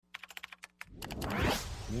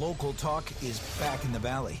Local talk is back in the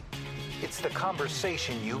Valley. It's the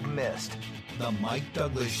conversation you've missed. The Mike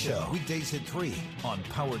Douglas Show. Weekdays at 3 on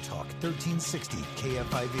Power Talk 1360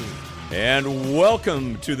 KFIV. And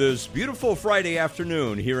welcome to this beautiful Friday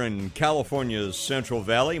afternoon here in California's Central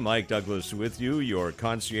Valley. Mike Douglas with you, your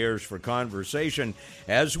concierge for conversation,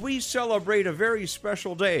 as we celebrate a very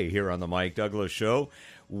special day here on the Mike Douglas Show.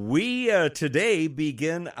 We today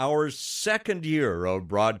begin our second year of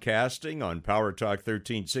broadcasting on Power Talk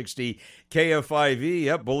 1360 KFIV.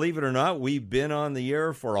 Yep, believe it or not, we've been on the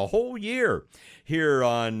air for a whole year here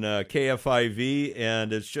on KFIV,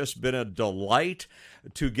 and it's just been a delight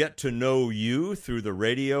to get to know you through the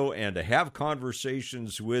radio and to have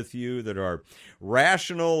conversations with you that are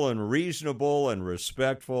rational and reasonable and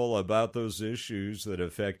respectful about those issues that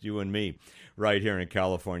affect you and me right here in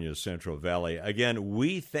California's Central Valley. Again,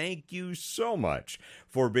 we thank you so much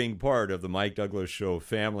for being part of the Mike Douglas Show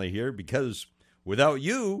family here, because without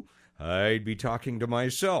you, I'd be talking to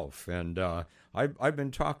myself, and I've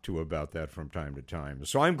been talked to about that from time to time.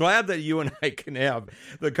 So I'm glad that you and I can have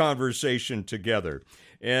the conversation together.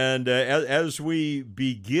 And as we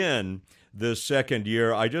begin this second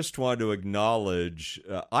year, I just want to acknowledge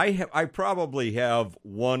I probably have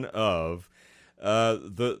one of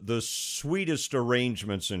the sweetest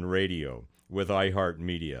arrangements in radio with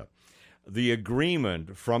iHeartMedia. The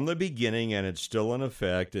agreement from the beginning, and it's still in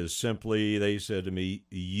effect, is simply, they said to me,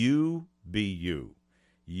 you be you.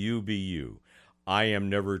 You be you. I am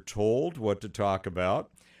never told what to talk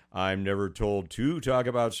about. I'm never told to talk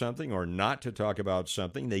about something or not to talk about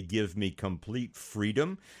something. They give me complete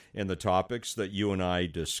freedom in the topics that you and I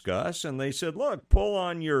discuss. And they said, look, pull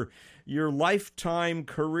on your lifetime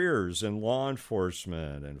careers in law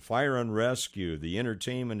enforcement and fire and rescue, the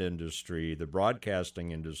entertainment industry, the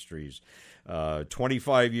broadcasting industries,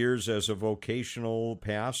 25 years as a vocational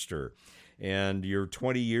pastor, and your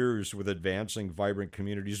 20 years with advancing vibrant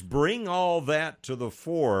communities. Bring all that to the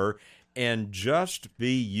fore and just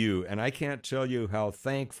be you. And I can't tell you how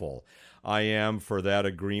thankful I am for that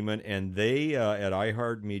agreement. And they at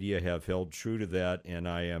iHeartMedia have held true to that, and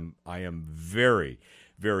I am very,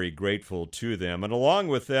 very grateful to them. And along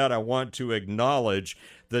with that, I want to acknowledge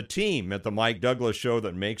the team at the Mike Douglas Show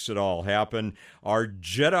that makes it all happen. Our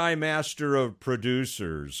Jedi Master of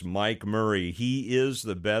Producers, Mike Murray. He is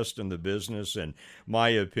the best in the business, in my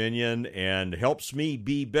opinion, and helps me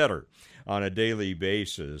be better on a daily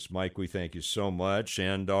basis. Mike, we thank you so much.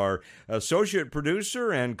 And our associate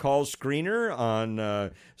producer and call screener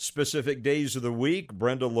on specific days of the week,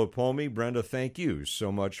 Brenda Lopomi. Brenda, thank you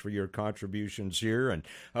so much for your contributions here. And,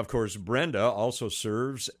 of course, Brenda also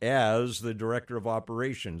serves as the Director of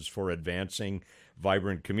Operations for Advancing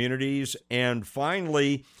Vibrant Communities. And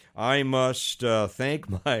finally, I must thank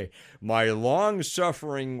my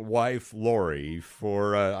long-suffering wife, Lori,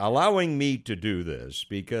 for allowing me to do this,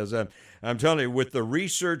 because I'm telling you, with the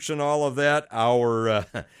research and all of that,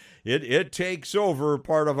 it takes over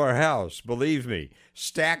part of our house, believe me.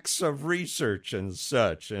 Stacks of research and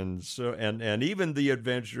such, and even the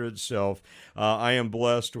adventure itself. I am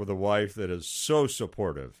blessed with a wife that is so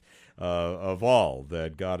supportive of all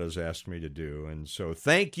that God has asked me to do. And so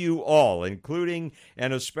thank you all, including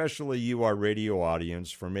and especially you, our radio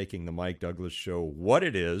audience, for making the Mike Douglas Show what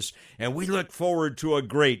it is. And we look forward to a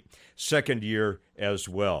great second year as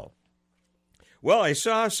well. Well, I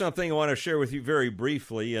saw something I want to share with you very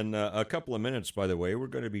briefly. In a couple of minutes, by the way, we're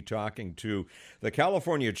going to be talking to the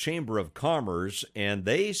California Chamber of Commerce, and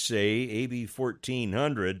they say AB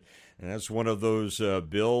 1400, and that's one of those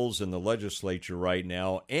bills in the legislature right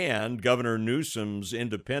now, and Governor Newsom's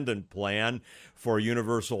independent plan for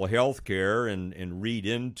universal health care and read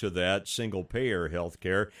into that single-payer health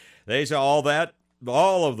care. They say all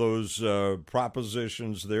of those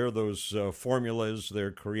propositions there, those formulas they're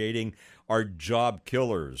creating are job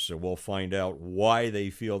killers. So we'll find out why they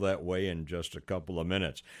feel that way in just a couple of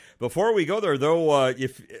minutes. Before we go there, though,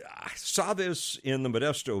 if I saw this in the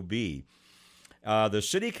Modesto Bee, the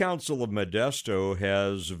City Council of Modesto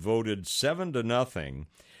has voted 7-0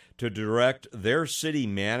 to direct their city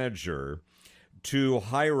manager to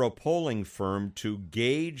hire a polling firm to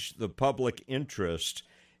gauge the public interest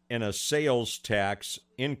in a sales tax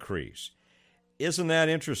increase. Isn't that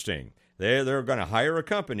interesting? They're going to hire a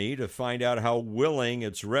company to find out how willing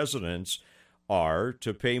its residents are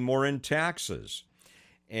to pay more in taxes.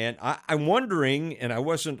 And I'm wondering, and I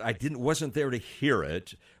wasn't there to hear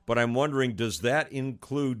it, but I'm wondering, does that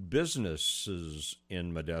include businesses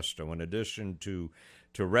in Modesto in addition to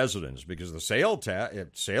to residents, because the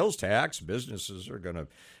sales tax, businesses are going to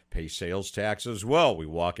pay sales tax as well. We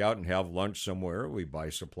walk out and have lunch somewhere. We buy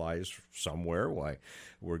supplies somewhere. Why,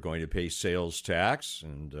 we're going to pay sales tax.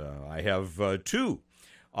 And I have two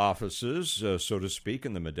offices, so to speak,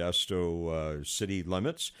 in the Modesto city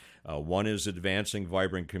limits. One is advancing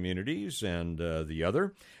vibrant communities, and the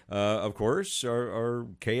other, of course, are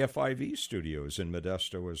KFIV studios in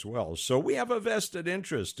Modesto as well. So we have a vested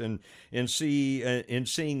interest in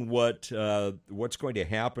seeing what's going to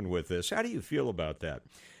happen with this. How do you feel about that?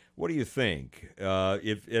 What do you think?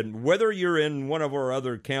 And whether you're in one of our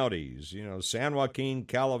other counties, San Joaquin,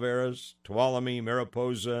 Calaveras, Tuolumne,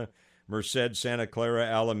 Mariposa, Merced, Santa Clara,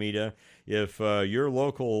 Alameda, if your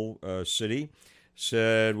local city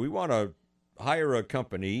said, we want to hire a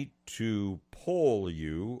company to poll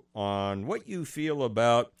you on what you feel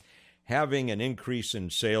about having an increase in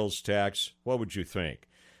sales tax, what would you think?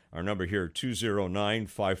 Our number here,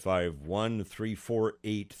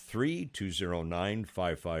 209-551-3483,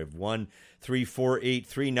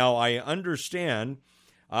 209-551-3483. Now, I understand,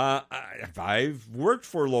 I've worked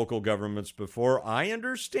for local governments before. I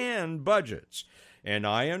understand budgets, and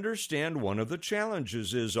I understand one of the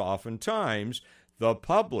challenges is oftentimes the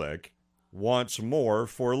public wants more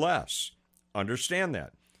for less. Understand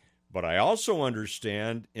that. But I also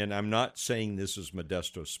understand, and I'm not saying this is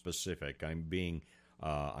Modesto specific, I'm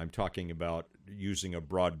talking about using a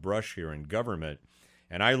broad brush here in government.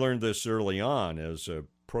 And I learned this early on as a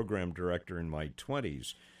program director in my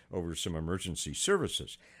 20s over some emergency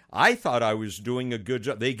services. I thought I was doing a good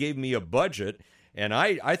job. They gave me a budget, and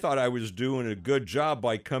I thought I was doing a good job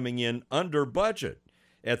by coming in under budget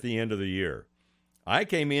at the end of the year. I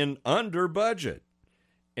came in under budget.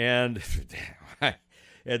 And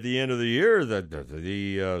at the end of the year,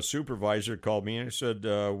 the supervisor called me and said,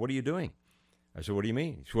 what are you doing? I said, what do you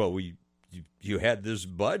mean? He said, well, you had this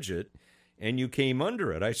budget and you came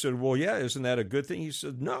under it. I said, well, yeah, isn't that a good thing? He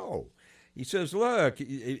said, no. He says, look,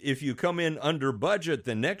 if you come in under budget,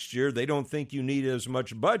 then next year they don't think you need as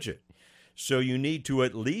much budget. So you need to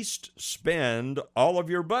at least spend all of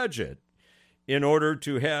your budget in order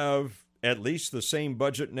to have at least the same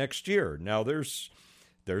budget next year. Now, there's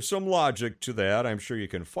some logic to that. I'm sure you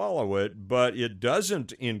can follow it, but it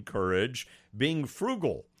doesn't encourage being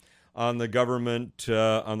frugal on the government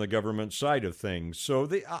side of things. So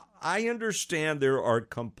I understand there are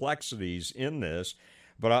complexities in this,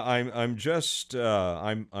 but I'm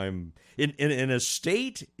in this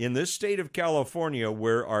state of California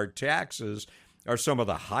where our taxes are some of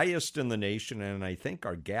the highest in the nation, and I think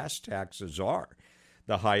our gas taxes are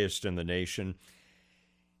the highest in the nation.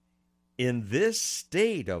 In this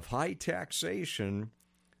state of high taxation,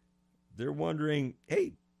 they're wondering,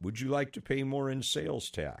 hey, would you like to pay more in sales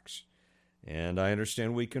tax? And I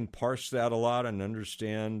understand we can parse that a lot and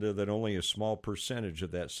understand that only a small percentage of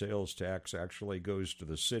that sales tax actually goes to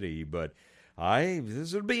the city. But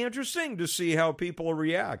this will be interesting to see how people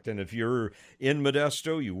react. And if you're in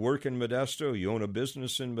Modesto, you work in Modesto, you own a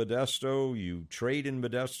business in Modesto, you trade in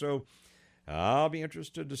Modesto, I'll be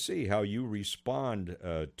interested to see how you respond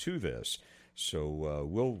to this. So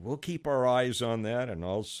we'll keep our eyes on that, and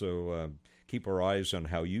also keep our eyes on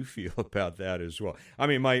how you feel about that as well. I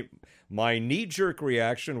mean, my knee-jerk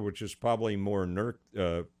reaction, which is probably more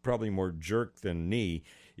jerk than knee,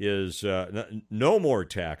 is no more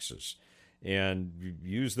taxes, and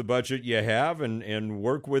use the budget you have and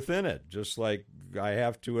work within it, just like I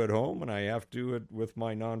have to at home and I have to it with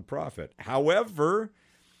my nonprofit. However,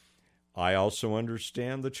 I also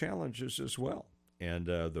understand the challenges as well. And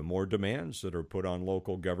the more demands that are put on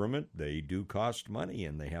local government, they do cost money,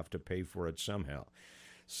 and they have to pay for it somehow.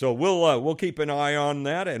 So we'll keep an eye on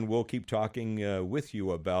that, and we'll keep talking with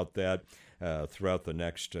you about that throughout the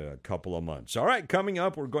next couple of months. All right, coming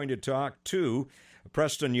up, we're going to talk to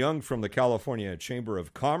Preston Young from the California Chamber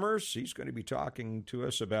of Commerce. He's going to be talking to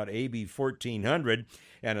us about AB 1400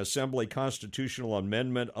 and Assembly Constitutional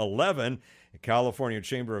Amendment 11. The California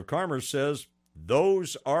Chamber of Commerce says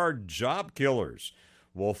those are job killers.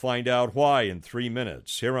 We'll find out why in 3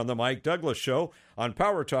 minutes here on the Mike Douglas Show on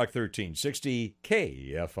Power Talk 1360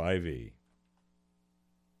 KFIV.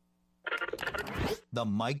 The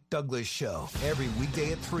Mike Douglas Show, every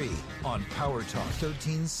weekday at 3 on Power Talk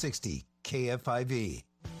 1360 KFIV.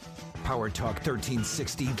 Power Talk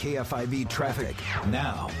 1360 KFIV traffic.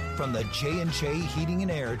 Now, from the J&J Heating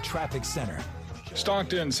and Air Traffic Center.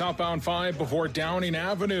 Stockton, southbound 5 before Downing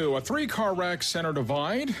Avenue. A 3-car wreck, center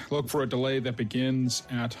divide. Look for a delay that begins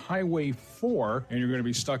at Highway 4, and you're going to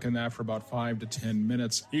be stuck in that for about 5 to 10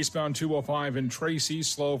 minutes. Eastbound 205 in Tracy,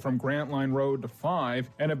 slow from Grant Line Road to 5.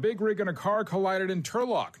 And a big rig and a car collided in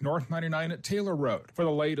Turlock, North 99 at Taylor Road. For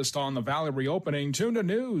the latest on the Valley reopening, tune to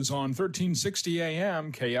news on 1360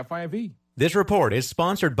 AM KFIV. This report is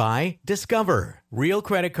sponsored by Discover. Real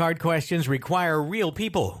credit card questions require real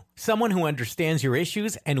people. Someone who understands your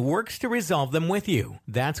issues and works to resolve them with you.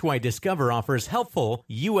 That's why Discover offers helpful,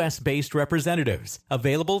 U.S.-based representatives.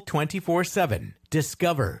 Available 24/7.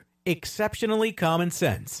 Discover. Exceptionally common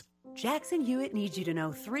sense. Jackson Hewitt needs you to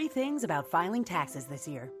know 3 things about filing taxes this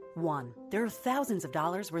year. 1. There are thousands of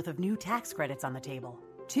dollars worth of new tax credits on the table.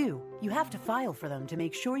 2. You have to file for them to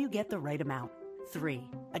make sure you get the right amount. 3.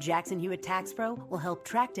 A Jackson Hewitt Tax Pro will help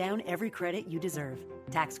track down every credit you deserve.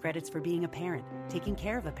 Tax credits for being a parent, taking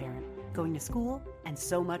care of a parent, going to school, and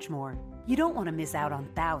so much more. You don't want to miss out on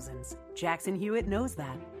thousands. Jackson Hewitt knows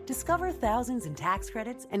that. Discover thousands in tax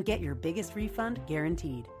credits and get your biggest refund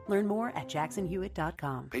guaranteed. Learn more at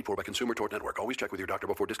jacksonhewitt.com. Paid for by Consumer Tort Network. Always check with your doctor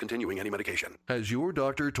before discontinuing any medication. Has your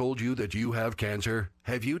doctor told you that you have cancer?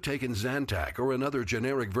 Have you taken Zantac or another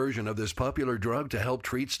generic version of this popular drug to help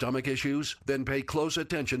treat stomach issues? Then pay close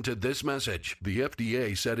attention to this message. The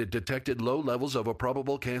FDA said it detected low levels of a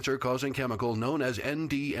probable cancer-causing chemical known as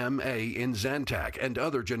NDMA in Zantac and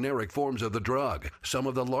other generic forms of the drug. Some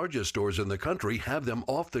of the largest stores in the country have them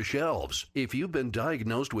off the shelves. If you've been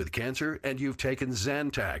diagnosed with cancer and you've taken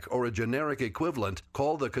Zantac or a generic equivalent,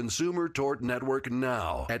 call the Consumer Tort Network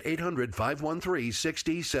now at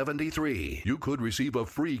 800-513-6073. You could receive a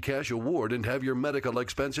free cash award and have your medical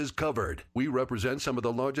expenses covered. We represent some of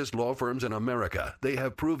the largest law firms in America. They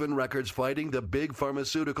have proven records fighting the big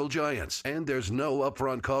pharmaceutical giants, and there's no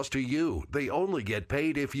upfront cost to you. They only get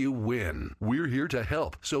paid if you win. We're here to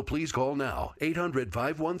help, so please call now.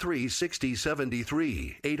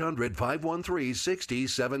 800-513-6073.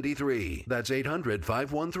 800-513-6073. That's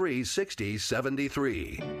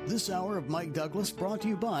 800-513-6073. This hour of Mike Douglas brought to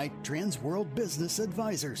you by Trans World Business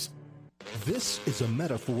Advisors. This is a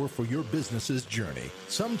metaphor for your business's journey.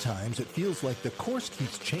 Sometimes it feels like the course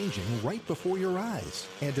keeps changing right before your eyes.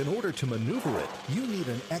 And in order to maneuver it, you need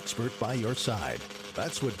an expert by your side.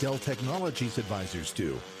 That's what Dell Technologies advisors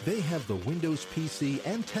do. They have the Windows PC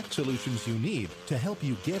and tech solutions you need to help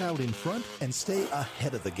you get out in front and stay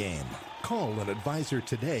ahead of the game. Call an advisor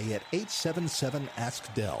today at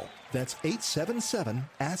 877-ASK-DELL. That's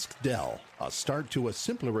 877-ASK-DELL. A start to a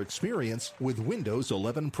simpler experience with Windows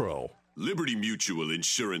 11 Pro. Liberty Mutual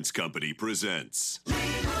Insurance Company presents And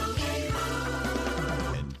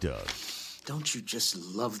Doug. Don't you just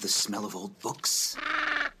love the smell of old books?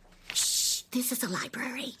 Shh, this is a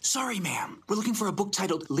library. Sorry, ma'am. We're looking for a book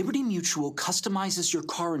titled Liberty Mutual Customizes Your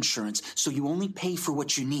Car Insurance so you only pay for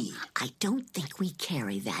what you need. I don't think we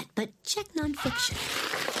carry that, but check nonfiction.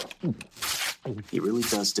 He really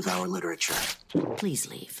does devour literature. Please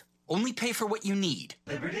leave. Only pay for what you need.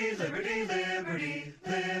 Liberty, liberty, liberty,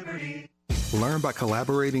 liberty. Learn by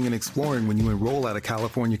collaborating and exploring when you enroll at a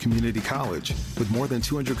California community college. With more than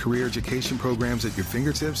 200 career education programs at your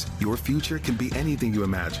fingertips, your future can be anything you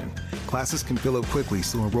imagine. Classes can fill up quickly,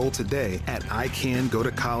 so enroll today at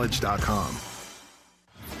icangotocollege.com.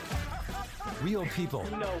 Real people.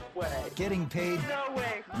 No way. Getting paid. No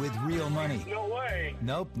way. With real money. No way.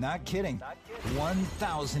 Nope, not kidding.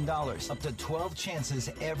 $1,000. Up to 12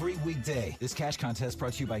 chances every weekday. This cash contest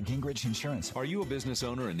brought to you by Gingrich Insurance. Are you a business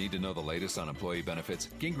owner and need to know the latest on employee benefits?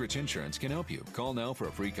 Gingrich Insurance can help you. Call now for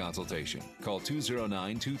a free consultation. Call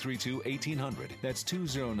 209-232-1800. That's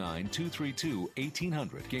 209-232-1800.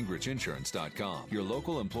 GingrichInsurance.com. Your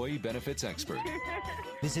local employee benefits expert.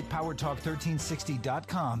 Visit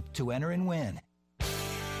PowerTalk1360.com to enter and win.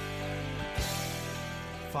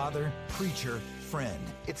 Father, preacher, friend.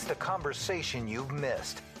 It's the conversation you've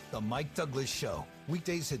missed. The Mike Douglas Show.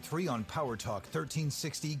 Weekdays at 3 on Power Talk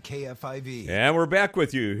 1360 KFIV. And we're back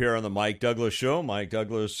with you here on the Mike Douglas Show. Mike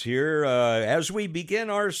Douglas here as we begin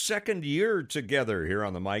our second year together here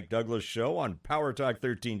on the Mike Douglas Show on Power Talk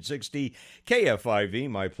 1360 KFIV.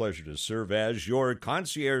 My pleasure to serve as your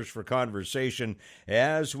concierge for conversation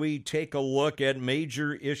as we take a look at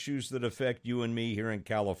major issues that affect you and me here in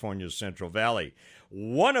California's Central Valley.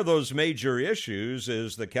 One of those major issues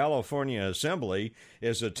is the California Assembly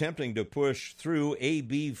is attempting to push through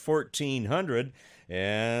AB 1400,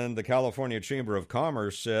 And the California Chamber of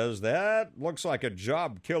Commerce says that looks like a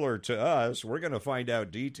job killer to us. We're going to find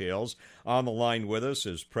out details. On the line with us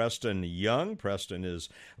is Preston Young. Preston is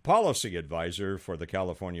policy advisor for the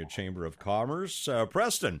California Chamber of Commerce.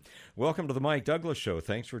 Preston, welcome to the Mike Douglas Show.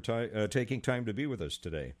 Thanks for taking time to be with us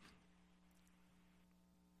today.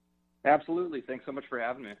 Absolutely. Thanks so much for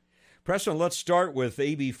having me. Preston, let's start with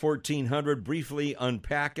AB 1400. Briefly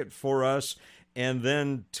unpack it for us, and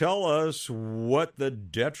then tell us what the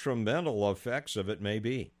detrimental effects of it may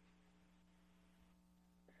be.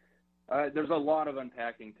 There's a lot of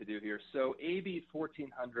unpacking to do here. So AB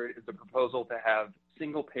 1400 is a proposal to have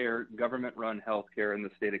single-payer government-run health care in the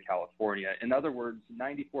state of California. In other words,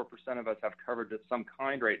 94% of us have coverage of some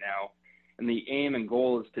kind right now, and the aim and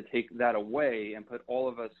goal is to take that away and put all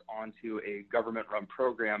of us onto a government-run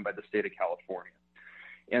program by the state of California.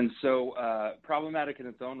 And so problematic in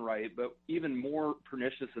its own right, but even more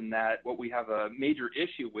pernicious than that, what we have a major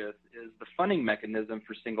issue with is the funding mechanism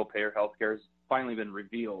for single-payer healthcare has finally been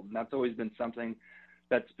revealed. And that's always been something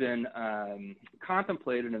that's been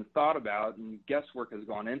contemplated and thought about, and guesswork has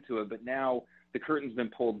gone into it. But now the curtain's been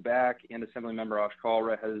pulled back, and Assemblymember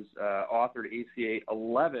Oshkala has authored ACA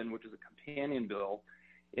 11, which is a companion bill,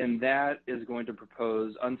 and that is going to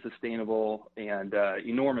propose unsustainable and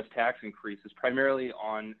enormous tax increases, primarily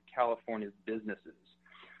on California's businesses.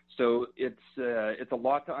 So it's a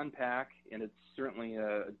lot to unpack, and it's certainly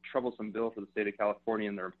a troublesome bill for the state of California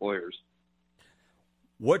and their employers.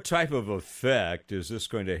 What type of effect is this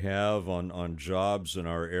going to have on jobs in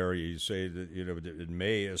our area? You say that it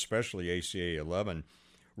may, especially ACA 11,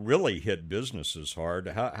 really hit businesses hard.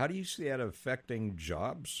 How do you see that affecting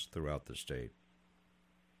jobs throughout the state?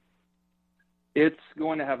 It's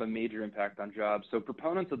going to have a major impact on jobs. So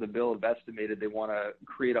proponents of the bill have estimated they want to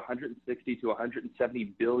create $160 to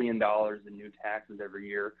 $170 billion in new taxes every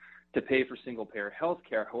year to pay for single-payer health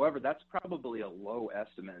care. However, that's probably a low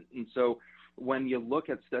estimate. And so when you look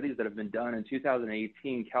at studies that have been done in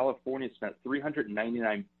 2018, California spent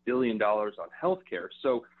 $399 billion on health care.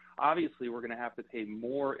 So obviously we're going to have to pay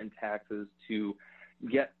more in taxes to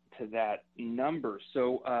get to that number.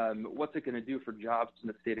 So what's it going to do for jobs in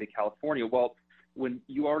the state of California? Well, when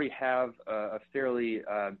you already have a fairly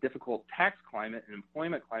difficult tax climate and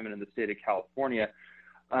employment climate in the state of California,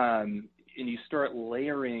 and you start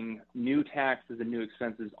layering new taxes and new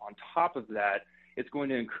expenses on top of that, it's going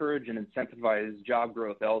to encourage and incentivize job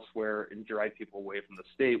growth elsewhere and drive people away from the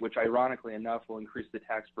state, which ironically enough will increase the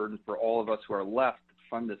tax burden for all of us who are left to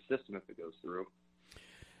fund this system if it goes through.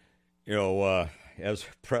 As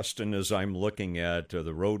Preston, as I'm looking at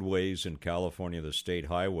the roadways in California, the state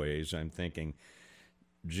highways, I'm thinking,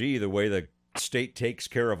 gee, the way the state takes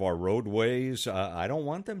care of our roadways, I don't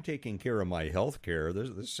want them taking care of my health care.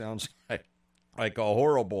 This sounds like a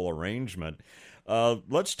horrible arrangement.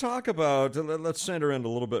 Let's talk about, let's center in a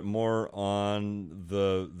little bit more on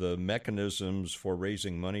the mechanisms for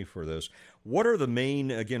raising money for this. What are the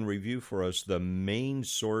main, again, review for us, the main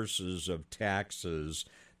sources of taxes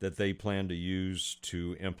that they plan to use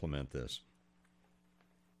to implement this?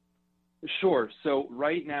 Sure. So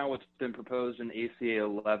right now what's been proposed in ACA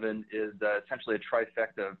 11 is essentially a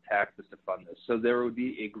trifecta of taxes to fund this. So there would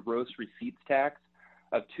be a gross receipts tax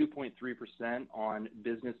of 2.3% on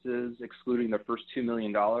businesses, excluding the first $2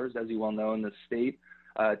 million, as you well know in the state.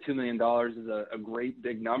 $2 million is a great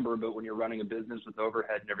big number, but when you're running a business with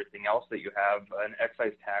overhead and everything else that you have, an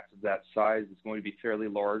excise tax of that size is going to be fairly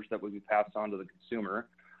large that would be passed on to the consumer.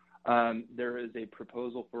 There is a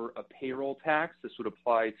proposal for a payroll tax. This would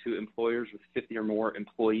apply to employers with 50 or more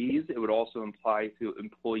employees. It would also apply to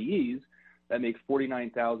employees that make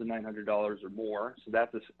 $49,900 or more, so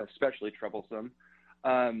that's especially troublesome.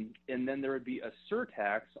 And then there would be a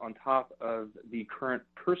surtax on top of the current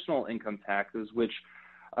personal income taxes, which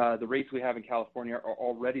the rates we have in California are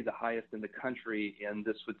already the highest in the country, and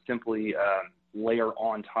this would simply layer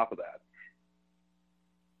on top of that.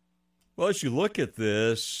 Well, as you look at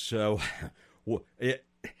this,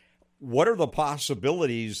 what are the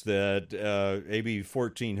possibilities that AB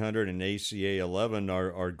 1400 and ACA 11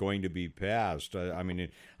 are going to be passed? I mean,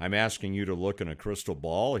 I'm asking you to look in a crystal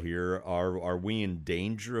ball here. Are we in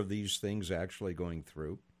danger of these things actually going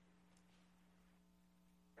through?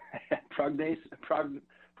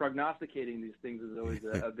 Prognosticating these things is always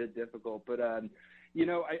a bit difficult, but I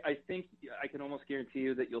think I can almost guarantee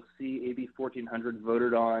you that you'll see AB 1400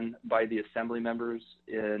 voted on by the assembly members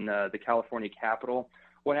in the California Capitol.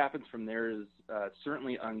 What happens from there is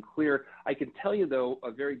certainly unclear. I can tell you, though,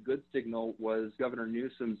 a very good signal was Governor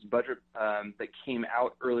Newsom's budget that came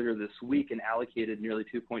out earlier this week and allocated nearly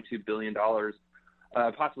 $2.2 billion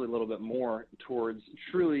possibly a little bit more, towards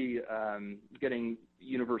truly getting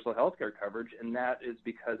universal health care coverage, and that is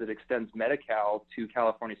because it extends Medi-Cal to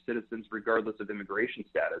California citizens regardless of immigration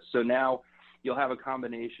status. So now you'll have a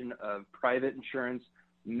combination of private insurance,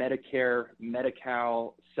 Medicare,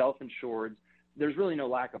 Medi-Cal, self-insured. There's really no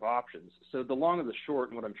lack of options. So the long and the short,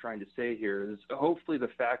 and what I'm trying to say here is hopefully the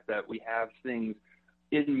fact that we have things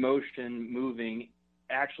in motion, moving,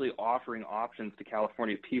 actually offering options to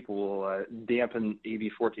California people will dampen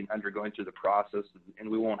AB 1400 going through the process, and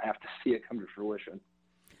we won't have to see it come to fruition.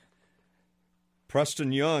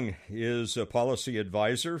 Preston Young is a policy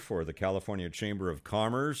advisor for the California Chamber of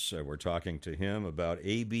Commerce. We're talking to him about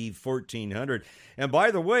AB 1400. And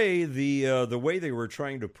by the way the way they were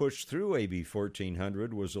trying to push through AB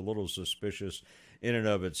 1400 was a little suspicious in and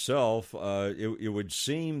of itself. It would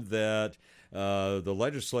seem that the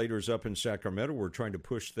legislators up in Sacramento were trying to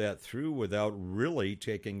push that through without really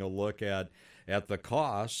taking a look at the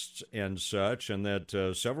costs and such, and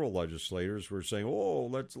that several legislators were saying, "Oh,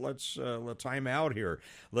 let's time out here.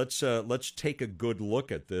 Let's take a good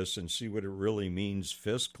look at this and see what it really means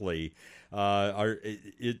fiscally."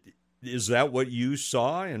 Is that what you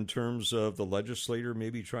saw in terms of the legislator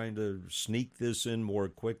maybe trying to sneak this in more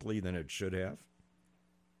quickly than it should have?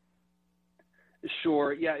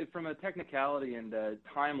 Sure. Yeah, from a technicality and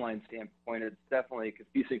timeline standpoint, it's definitely a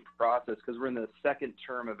confusing process because we're in the second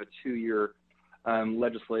term of a 2-year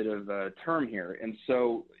legislative term here. And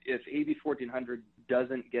so if AB 1400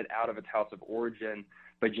 doesn't get out of its house of origin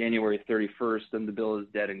by January 31st, then the bill is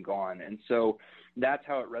dead and gone. And so that's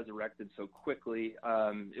how it resurrected so quickly.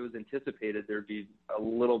 It was anticipated there'd be a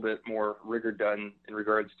little bit more rigor done in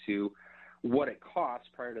regards to what it costs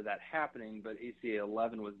prior to that happening, but ACA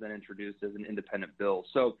 11 was then introduced as an independent bill.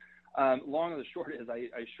 So long and the short is I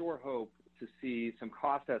sure hope to see some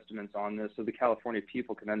cost estimates on this so the California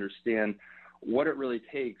people can understand what it really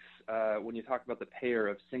takes when you talk about the payer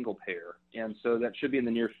of single payer. And so that should be in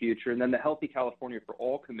the near future. And then the Healthy California for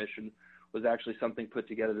All Commission was actually something put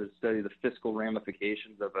together to study the fiscal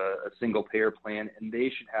ramifications of a single payer plan, and they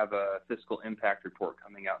should have a fiscal impact report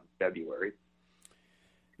coming out in February.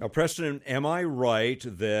 Now, Preston, am I right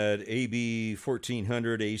that AB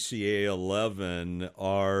 1400, ACA 11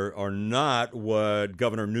 are not what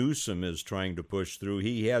Governor Newsom is trying to push through?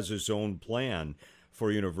 He has his own plan for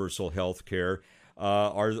universal health care.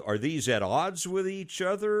 Are these at odds with each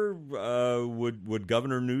other? Would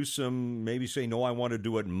Governor Newsom maybe say, no, I want to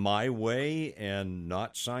do it my way and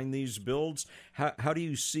not sign these bills? How do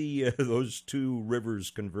you see those two rivers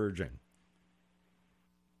converging?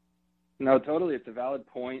 No, totally. It's a valid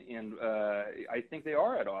point, and I think they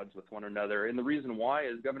are at odds with one another. And the reason why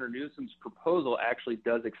is Governor Newsom's proposal actually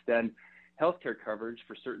does extend healthcare coverage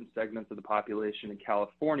for certain segments of the population in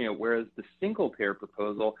California, whereas the single-payer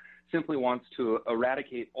proposal simply wants to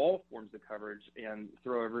eradicate all forms of coverage and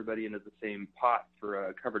throw everybody into the same pot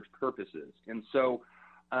for coverage purposes. And so,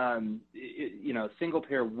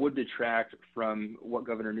 single-payer would detract from what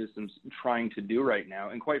Governor Newsom's trying to do right now.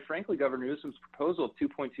 And quite frankly, Governor Newsom's proposal of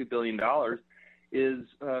 $2.2 billion is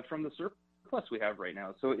from the surplus we have right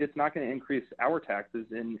now. So it's not going to increase our taxes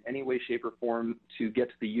in any way, shape, or form to get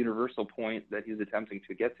to the universal point that he's attempting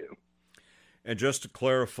to get to. And just to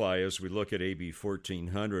clarify, as we look at AB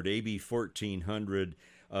 1400, AB 1400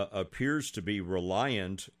 appears to be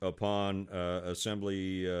reliant upon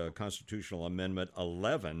Assembly Constitutional Amendment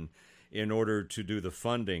 11 in order to do the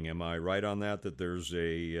funding. Am I right on that? That there's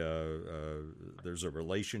a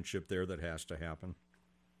relationship there that has to happen?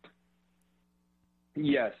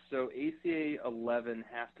 Yes. So ACA 11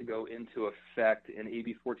 has to go into effect, and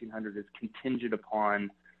AB 1400 is contingent upon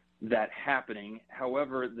that happening.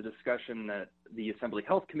 However, the discussion that the Assembly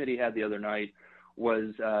Health Committee had the other night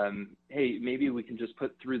was, hey, maybe we can just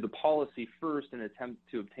put through the policy first and attempt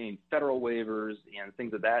to obtain federal waivers and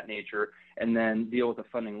things of that nature, and then deal with the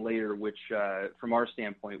funding later, which from our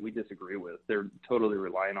standpoint, we disagree with. They're totally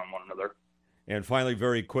relying on one another. And finally,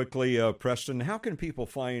 very quickly, Preston, how can people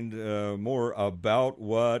find more about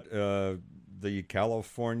what the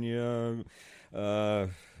California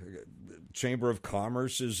Chamber of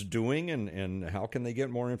Commerce is doing, and how can they get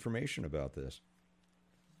more information about this?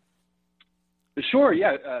 Sure,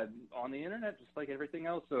 yeah, on the internet, just like everything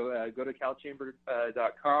else. So go to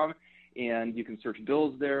calchamber.com, and you can search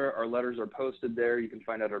bills there. Our letters are posted there. You can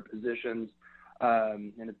find out our positions,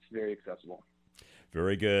 and it's very accessible.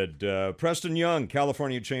 Very good. Preston Young,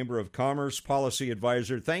 California Chamber of Commerce Policy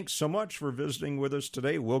Advisor, thanks so much for visiting with us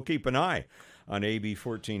today. We'll keep an eye on AB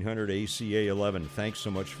 1400, ACA 11. Thanks so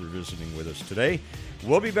much for visiting with us today.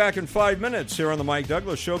 We'll be back in 5 minutes here on The Mike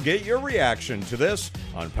Douglas Show. Get your reaction to this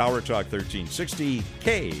on Power Talk 1360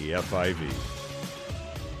 KFIV.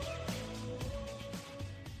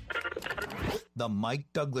 The Mike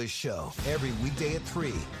Douglas Show, every weekday at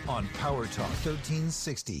 3 on Power Talk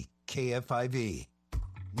 1360 KFIV.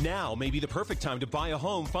 Now may be the perfect time to buy a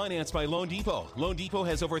home financed by Loan Depot. Loan Depot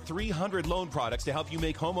has over 300 loan products to help you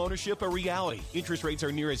make home ownership a reality. Interest rates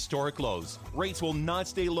are near historic lows. Rates will not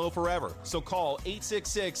stay low forever. So call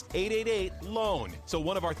 866-888-LOAN so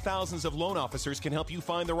one of our thousands of loan officers can help you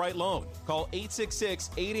find the right loan. Call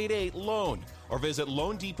 866-888-LOAN or visit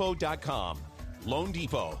loandepot.com. Loan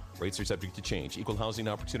Depot. Rates are subject to change. Equal housing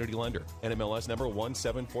opportunity lender. NMLS number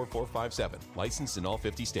 174457. Licensed in all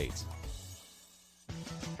 50 states.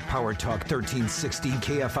 Power Talk 1360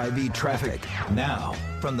 KFIV traffic. Now,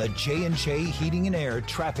 from the J&J Heating and Air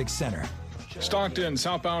Traffic Center. Stockton,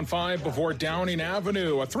 southbound 5 before Downing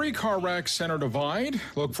Avenue. A 3-car wreck, center divide.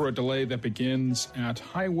 Look for a delay that begins at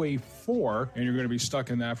Highway 4, and you're going to be stuck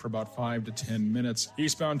in that for about 5 to 10 minutes.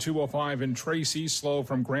 Eastbound 205 in Tracy, slow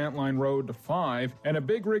from Grant Line Road to 5. And a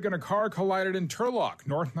big rig and a car collided in Turlock,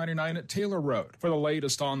 North 99 at Taylor Road. For the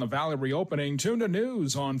latest on the Valley reopening, tune to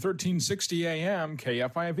news on 1360 AM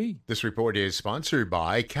KFIV. This report is sponsored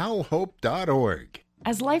by calhope.org.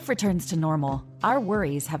 As life returns to normal, our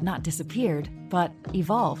worries have not disappeared, but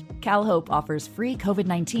evolved. CalHope offers free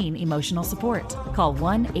COVID-19 emotional support. Call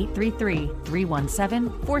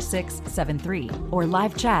 1-833-317-4673 or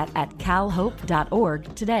live chat at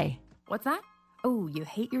calhope.org today. What's that? Oh, you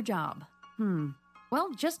hate your job.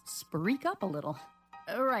 Well, just speak up a little.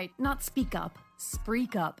 Right, not speak up.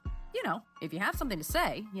 Spreak up. You know, if you have something to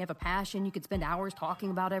say, you have a passion you could spend hours talking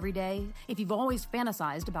about every day, if you've always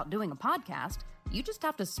fantasized about doing a podcast, you just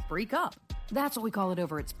have to speak up. That's what we call it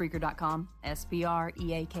over at Spreaker.com.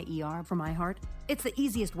 Spreaker for my heart. It's the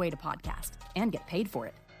easiest way to podcast and get paid for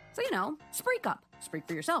it. So, you know, speak up. Speak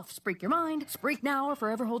for yourself. Speak your mind. Speak now or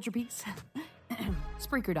forever hold your peace.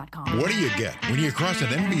 Spreaker.com. What do you get when you cross an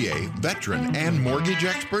MBA, veteran, and mortgage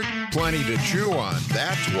expert? Plenty to chew on.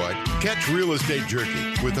 That's what. Catch Real Estate Jerky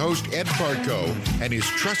with host Ed Farco and his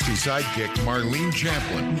trusty sidekick Marlene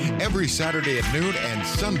Champlin every Saturday at noon and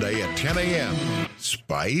Sunday at 10 a.m.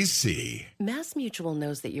 Spicy. MassMutual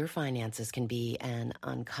knows that your finances can be an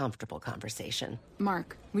uncomfortable conversation.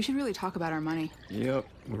 Mark, we should really talk about our money. Yep,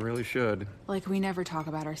 we really should. Like we never talk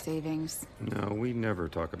about our savings. No, we never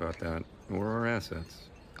talk about that. Or our assets.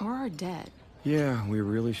 Or our debt. Yeah, we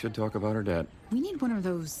really should talk about our debt. We need one of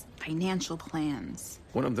those financial plans.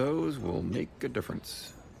 One of those will make a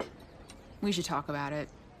difference. We should talk about it.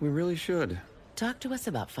 We really should. Talk to us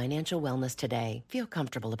about financial wellness today. Feel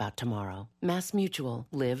comfortable about tomorrow. MassMutual.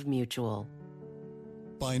 Live Mutual.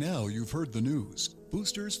 By now, you've heard the news.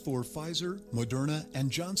 Boosters for Pfizer, Moderna, and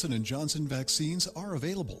Johnson & Johnson vaccines are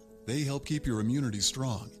available. They help keep your immunity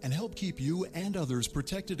strong and help keep you and others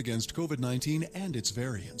protected against COVID-19 and its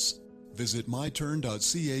variants. Visit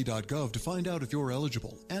myturn.ca.gov to find out if you're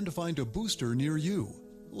eligible and to find a booster near you.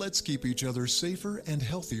 Let's keep each other safer and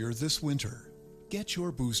healthier this winter. Get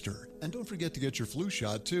your booster, and don't forget to get your flu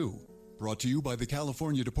shot, too. Brought to you by the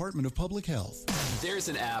California Department of Public Health. There's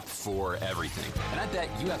an app for everything. And I bet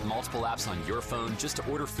you have multiple apps on your phone just to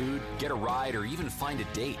order food, get a ride, or even find a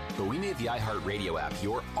date. But we made the iHeartRadio app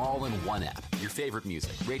your all-in-one app. Your favorite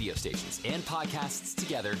music, radio stations, and podcasts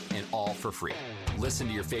together, and all for free. Listen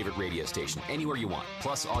to your favorite radio station anywhere you want.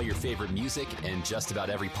 Plus all your favorite music and just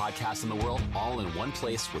about every podcast in the world, all in one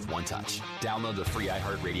place with one touch. Download the free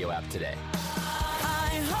iHeartRadio app today.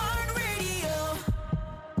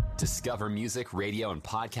 Discover music, radio, and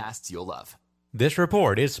podcasts you'll love. This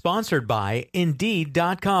report is sponsored by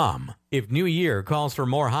Indeed.com. If New Year calls for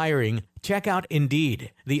more hiring, check out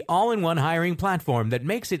Indeed, the all-in-one hiring platform that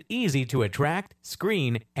makes it easy to attract,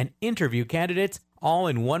 screen, and interview candidates all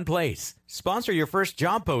in one place. Sponsor your first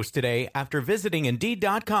job post today after visiting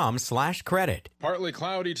Indeed.com/credit. Partly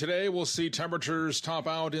cloudy today. We'll see temperatures top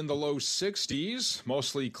out in the low 60s.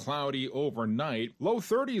 Mostly cloudy overnight. Low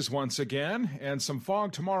 30s once again. And some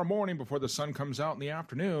fog tomorrow morning before the sun comes out in the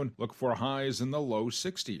afternoon. Look for highs in the low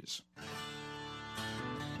 60s.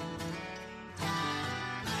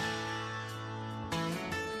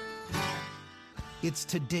 It's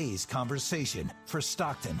today's conversation for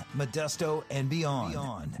Stockton, Modesto, and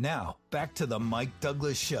beyond. Now, back to the Mike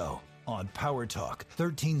Douglas Show on Power Talk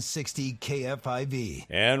 1360 KFIV.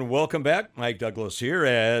 And welcome back. Mike Douglas here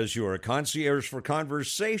as your concierge for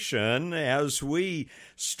conversation as we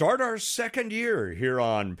start our second year here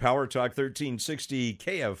on Power Talk 1360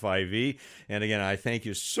 KFIV. And again, I thank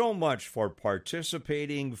you so much for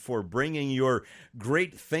participating, for bringing your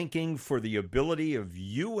great thinking, for the ability of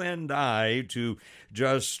you and I to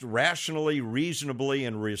just rationally, reasonably,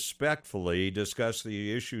 and respectfully discuss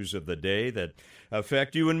the issues of the day that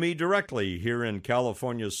affect you and me directly. directly here in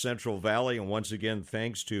California's Central Valley. And once again,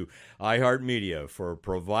 thanks to iHeartMedia for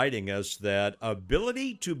providing us that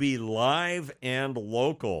ability to be live and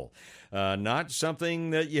local. Not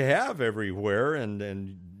something that you have everywhere,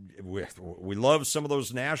 and we love some of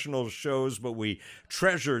those national shows, but we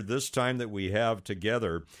treasure this time that we have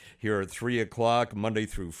together here at 3 o'clock, Monday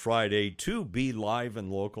through Friday, to be live and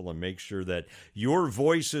local and make sure that your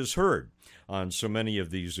voice is heard on so many of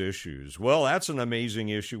these issues. Well, that's an amazing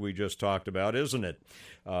issue we just talked about, isn't it?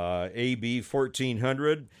 AB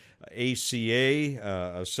 1400,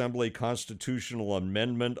 ACA, Assembly Constitutional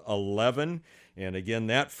Amendment 11. And again,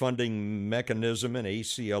 that funding mechanism in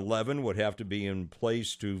AC 11 would have to be in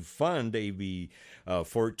place to fund AB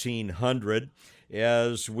 1400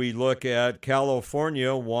 as we look at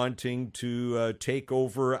California wanting to take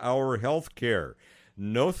over our health care.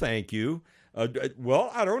 No, thank you.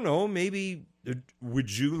 Well, I don't know. Maybe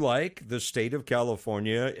would you like the state of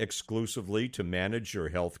California exclusively to manage your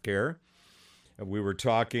health care? We were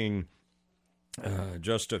talking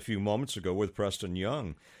just a few moments ago with Preston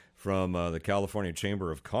Young from the California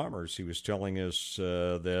Chamber of Commerce. He was telling us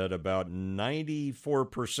that about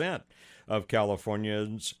 94% of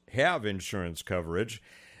Californians have insurance coverage.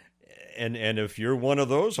 And if you're one of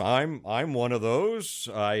those, I'm one of those.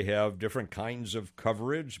 I have different kinds of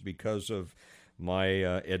coverage because of my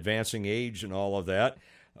advancing age and all of that.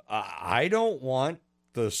 I don't want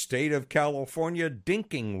the state of California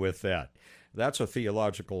dinking with that. That's a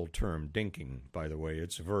theological term, dinking, by the way.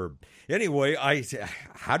 It's a verb. Anyway,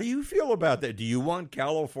 how do you feel about that? Do you want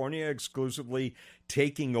California exclusively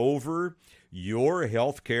taking over your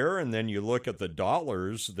health care? And then you look at the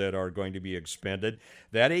dollars that are going to be expended.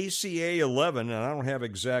 That ACA 11, and I don't have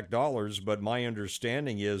exact dollars, but my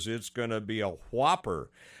understanding is it's going to be a whopper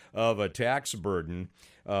of a tax burden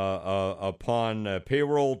upon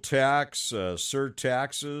payroll tax,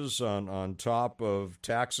 surtaxes on top of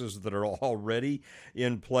taxes that are already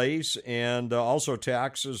in place, and also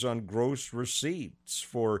taxes on gross receipts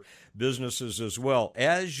for businesses as well.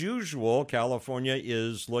 As usual, California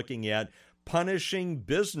is looking at punishing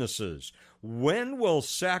businesses. When will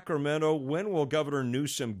Governor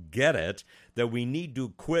Newsom get it that we need to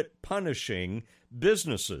quit punishing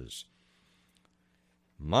businesses?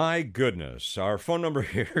 My goodness. Our phone number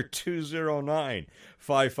here,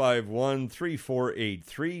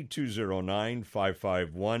 209-551-3483,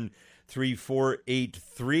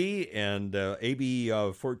 209-551-3483, and AB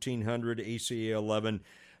 1400, ACA 11.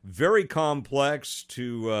 Very complex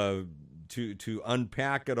to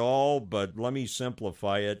unpack it all, but let me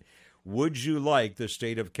simplify it. Would you like the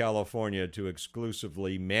state of California to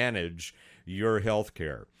exclusively manage your health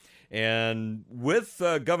care? And with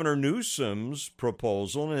Governor Newsom's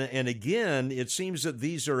proposal, and again, it seems that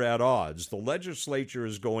these are at odds. The legislature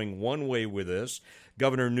is going one way with this.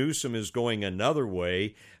 Governor Newsom is going another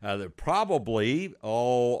way. They probably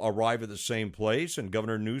all arrive at the same place. And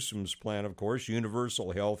Governor Newsom's plan, of course,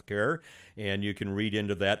 universal health care. And you can read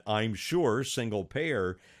into that, I'm sure,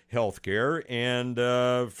 single-payer health care and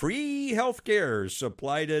free health care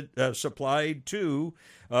supplied to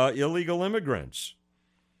illegal immigrants.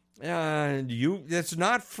 It's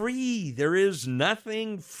not free. There is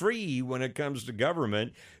nothing free when it comes to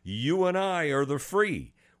government. You and I are the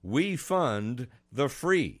free. We fund the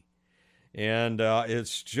free. And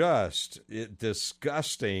it's just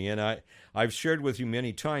disgusting. And I've shared with you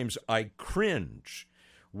many times, I cringe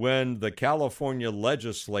when the California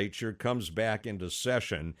legislature comes back into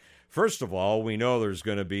session. First of all, we know there's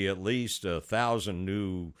going to be at least 1,000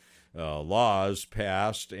 new laws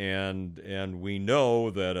passed, and we know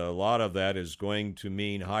that a lot of that is going to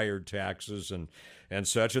mean higher taxes and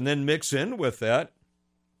such. And then mix in with that,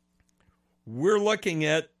 we're looking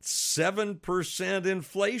at 7%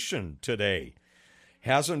 inflation today.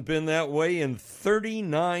 Hasn't been that way in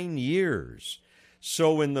 39 years.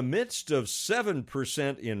 So in the midst of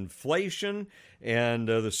 7% inflation, and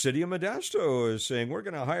the city of Modesto is saying we're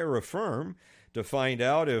going to hire a firm to find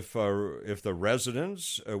out if the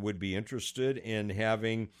residents would be interested in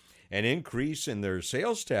having an increase in their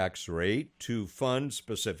sales tax rate to fund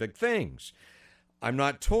specific things. I'm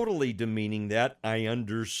not totally demeaning that. I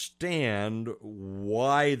understand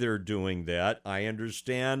why they're doing that. I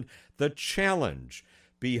understand the challenge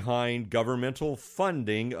behind governmental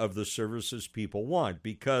funding of the services people want,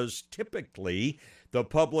 because typically the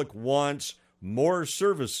public wants more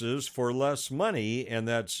services for less money, and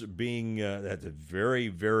that's very,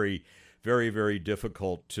 very, very, very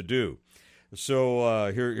difficult to do.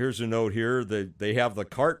 So here's a note here that they have the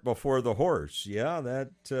cart before the horse. Yeah,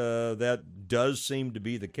 that does seem to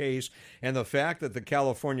be the case. And the fact that the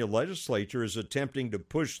California legislature is attempting to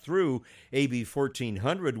push through AB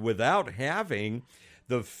 1400 without having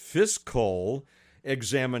the fiscal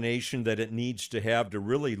examination that it needs to have to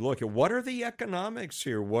really look at what are the economics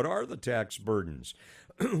here? What are the tax burdens?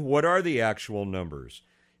 What are the actual numbers?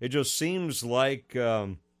 It just seems like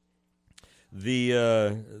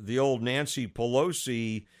the old Nancy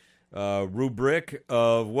Pelosi rubric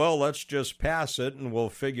of, well, let's just pass it and we'll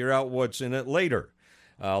figure out what's in it later.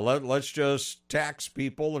 Let's just tax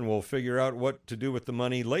people and we'll figure out what to do with the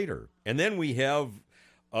money later. And then we have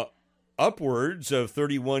upwards of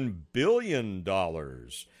 $31 billion,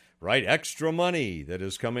 right? Extra money that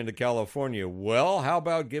is coming to California. Well, how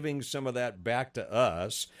about giving some of that back to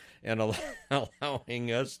us and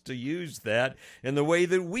allowing us to use that in the way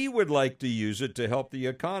that we would like to use it to help the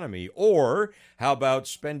economy? Or how about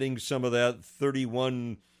spending some of that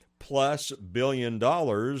 $31+ billion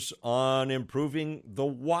on improving the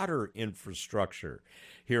water infrastructure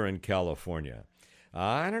here in California?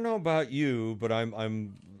 I don't know about you, but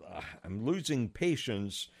I'm losing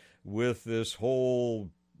patience with this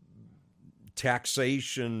whole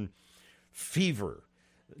taxation fever,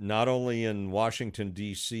 not only in Washington,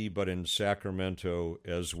 D.C., but in Sacramento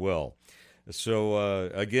as well. So,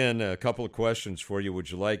 again, a couple of questions for you.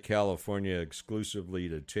 Would you like California exclusively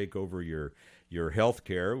to take over your health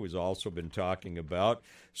care? We've also been talking about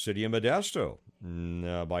City of Modesto.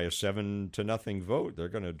 By a 7-0 vote, they're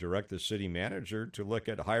going to direct the city manager to look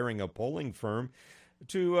at hiring a polling firm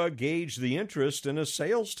to gauge the interest in a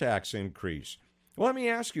sales tax increase. Well, let me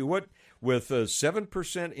ask you, what with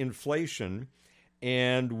 7% inflation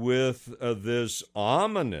and with this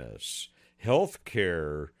ominous health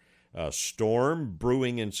care storm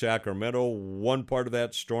brewing in Sacramento, one part of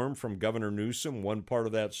that storm from Governor Newsom, one part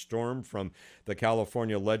of that storm from the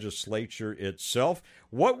California legislature itself,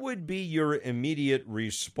 what would be your immediate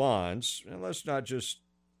response? And let's not just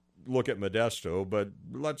look at Modesto, but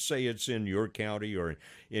let's say it's in your county or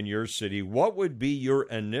in your city. What would be your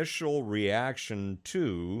initial reaction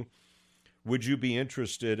to, would you be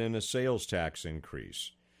interested in a sales tax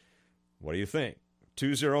increase? What do you think?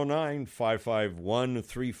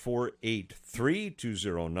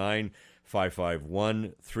 209-551-3483,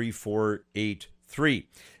 209-551-3483.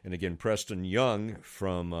 And again, Preston Young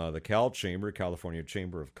from the Cal Chamber, California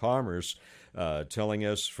Chamber of Commerce, telling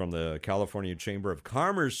us from the California Chamber of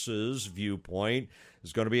Commerce's viewpoint,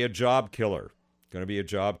 is going to be a job killer. Going to be a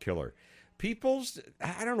job killer.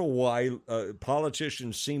 I don't know why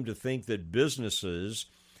politicians seem to think that businesses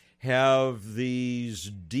have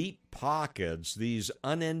these deep pockets, these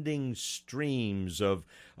unending streams of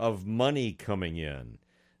money coming in.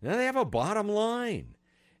 Now they have a bottom line.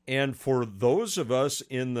 And for those of us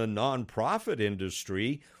in the nonprofit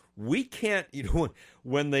industry, we can't,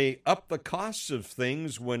 when they up the costs of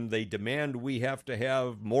things, when they demand we have to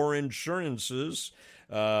have more insurances,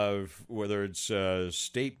 whether it's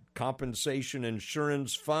state compensation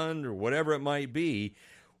insurance fund or whatever it might be,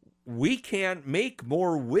 we can't make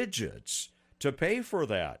more widgets to pay for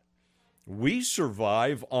that. We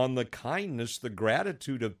survive on the kindness, the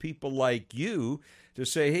gratitude of people like you to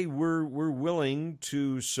say, hey, we're willing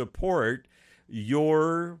to support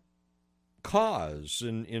your cause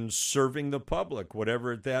in serving the public,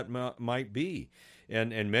 whatever that might be.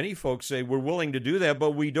 And many folks say we're willing to do that,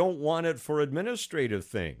 but we don't want it for administrative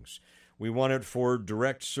things. We want it for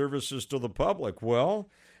direct services to the public.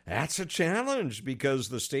 Well, that's a challenge because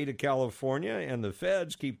the state of California and the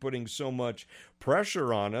feds keep putting so much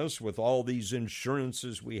pressure on us with all these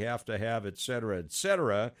insurances we have to have, et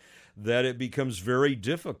cetera, that it becomes very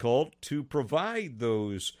difficult to provide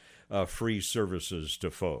those free services to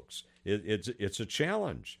folks. It's a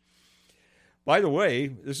challenge. By the way,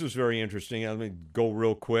 this is very interesting. Let me go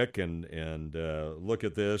real quick and look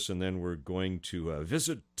at this, and then we're going to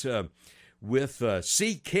visit with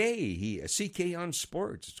CK. CK on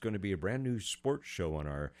Sports. It's going to be a brand new sports show on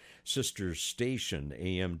our sister station,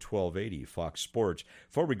 AM 1280, Fox Sports.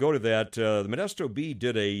 Before we go to that, the Modesto Bee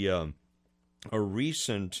did a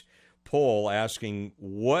recent poll asking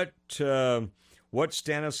what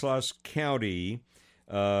Stanislaus County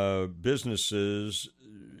businesses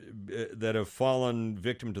that have fallen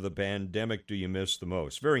victim to the pandemic do you miss the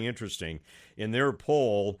most? Very interesting. In their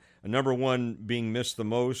poll, number one being missed the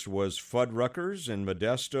most was Fuddruckers in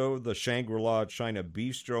Modesto, the Shangri-La China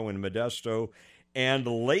Bistro in Modesto, and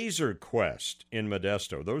Laser Quest in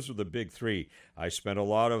Modesto. Those are the big three. I spent a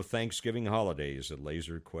lot of Thanksgiving holidays at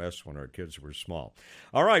Laser Quest when our kids were small.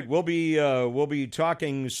 All right, we'll be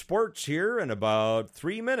talking sports here in about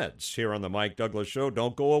 3 minutes here on the Mike Douglas Show.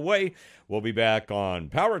 Don't go away. We'll be back on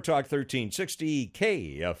Power Talk 1360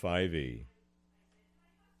 KFIV.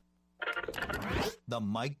 The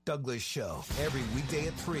Mike Douglas Show, every weekday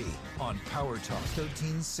at 3 on Power Talk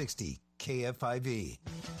 1360 KFIV.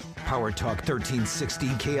 Power Talk 1360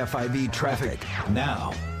 KFIV traffic.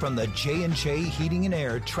 Now, from the J&J Heating and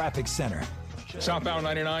Air Traffic Center. Southbound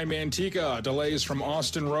 99 Manteca, delays from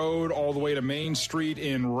Austin Road all the way to Main Street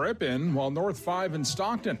in Ripon, while North 5 in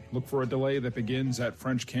Stockton. Look for a delay that begins at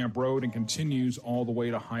French Camp Road and continues all the way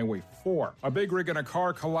to Highway 4. A big rig and a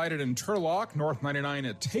car collided in Turlock, North 99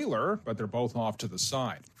 at Taylor, but they're both off to the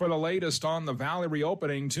side. For the latest on the Valley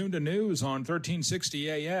reopening, tune to news on 1360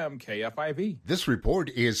 AM KFIV. This report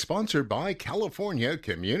is sponsored by California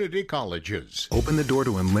Community Colleges. Open the door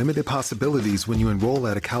to unlimited possibilities when you enroll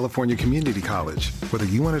at a California community college. Whether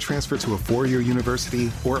you want to transfer to a 4-year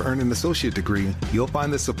university or earn an associate degree, you'll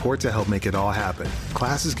find the support to help make it all happen.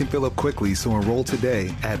 Classes can fill up quickly, so enroll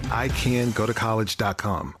today at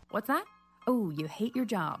icangotocollege.com. What's that? Oh, you hate your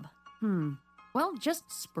job. Well, just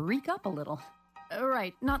spreak up a little.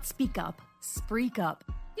 Right, not speak up. Spreak up.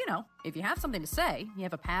 You know, if you have something to say, you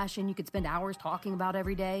have a passion you could spend hours talking about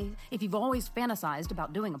every day, if you've always fantasized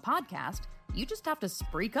about doing a podcast, you just have to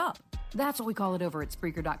spreak up. That's what we call it over at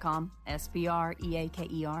Spreaker.com.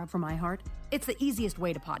 Spreaker for my heart. It's the easiest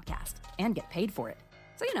way to podcast and get paid for it.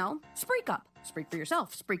 So, you know, spreak up. Spreak for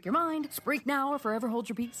yourself. Spreak your mind. Spreak now or forever hold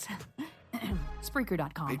your peace.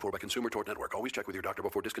 Spreaker.com. Paid for by Consumer Tort Network. Always check with your doctor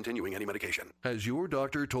before discontinuing any medication. Has your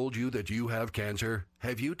doctor told you that you have cancer?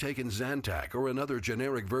 Have you taken Zantac or another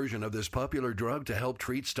generic version of this popular drug to help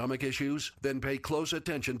treat stomach issues? Then pay close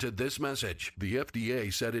attention to this message. The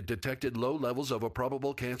FDA said it detected low levels of a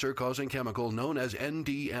probable cancer-causing chemical known as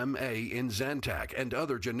NDMA in Zantac and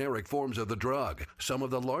other generic forms of the drug. Some of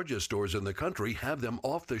the largest stores in the country have them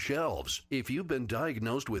off the shelves. If you've been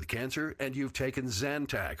diagnosed with cancer and you've taken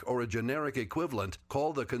Zantac or a generic equivalent,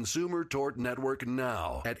 call the Consumer Tort Network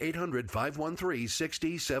now at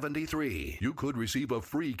 800-513-6073. You could receive a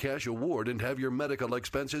free cash award and have your medical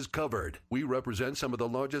expenses covered. We represent some of the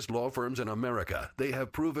largest law firms in America. They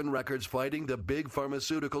have proven records fighting the big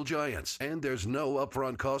pharmaceutical giants, and there's no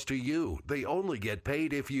upfront cost to you. They only get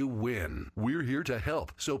paid if you win. We're here to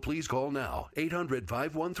help, so please call now.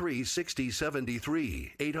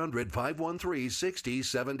 800-513-6073.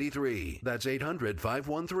 800-513-6073. That's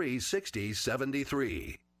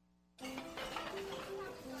 800-513-6073.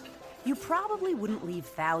 You probably wouldn't leave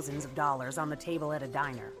thousands of dollars on the table at a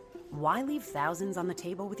diner. Why leave thousands on the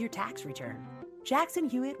table with your tax return? Jackson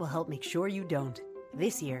Hewitt will help make sure you don't.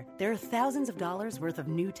 This year, there are thousands of dollars worth of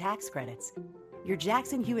new tax credits. Your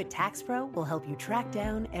Jackson Hewitt Tax Pro will help you track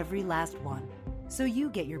down every last one, so you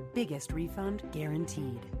get your biggest refund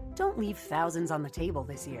guaranteed. Don't leave thousands on the table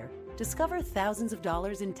this year. Discover thousands of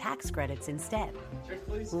dollars in tax credits instead.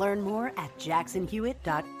 Learn more at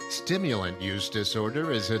jacksonhewitt.com. Stimulant use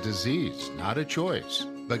disorder is a disease, not a choice.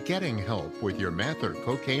 But getting help with your meth or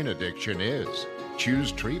cocaine addiction is.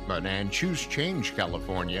 Choose treatment and choose Change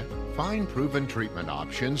California. Find proven treatment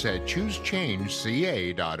options at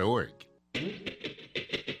choosechangeca.org.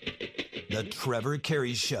 The Trevor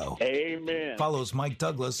Carey Show. Amen. Follows Mike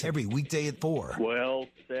Douglas every weekday at 4. Well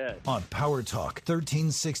said. On Power Talk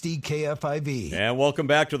 1360 KFIV. And welcome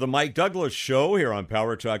back to the Mike Douglas Show here on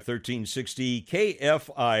Power Talk 1360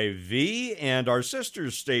 KFIV. And our sister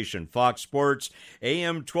station, Fox Sports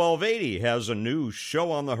AM 1280, has a new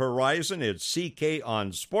show on the horizon. It's CK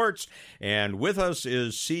on Sports. And with us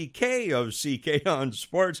is CK of CK on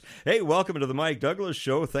Sports. Hey, welcome to the Mike Douglas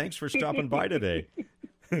Show. Thanks for stopping by today.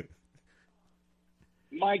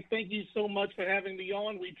 Mike, thank you so much for having me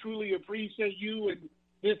on. We truly appreciate you and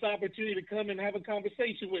this opportunity to come and have a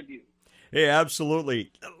conversation with you. Yeah,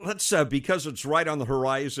 absolutely. Let's, because it's right on the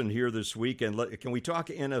horizon here this weekend, can we talk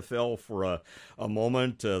NFL for a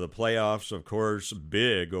moment? The playoffs, of course,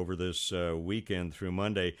 big over this weekend through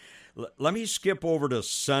Monday. Let me skip over to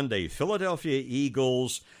Sunday. Philadelphia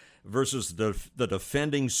Eagles versus the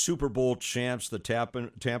defending Super Bowl champs, the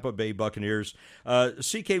Tampa Bay Buccaneers.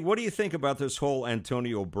 CK, what do you think about this whole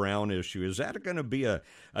Antonio Brown issue? Is that going to be a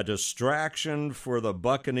distraction for the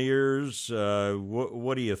Buccaneers?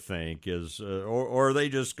 What do you think? Or are they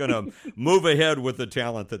just going to move ahead with the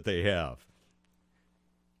talent that they have?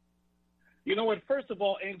 You know what? First of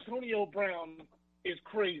all, Antonio Brown is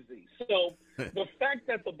crazy. So the fact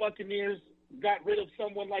that the Buccaneers got rid of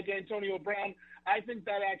someone like Antonio Brown, I think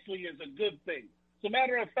that actually is a good thing. As a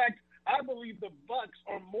matter of fact, I believe the Bucs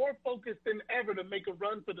are more focused than ever to make a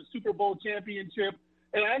run for the Super Bowl championship.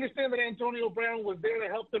 And I understand that Antonio Brown was there to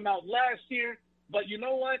help them out last year, but you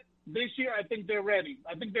know what? This year, I think they're ready.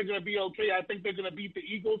 I think they're going to be okay. I think they're going to beat the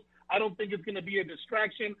Eagles. I don't think it's going to be a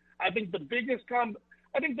distraction. I think the biggest problem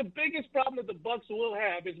that the Bucs will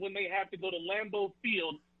have is when they have to go to Lambeau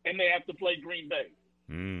Field and they have to play Green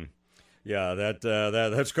Bay. Yeah,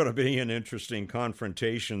 that's going to be an interesting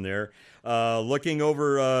confrontation there. Looking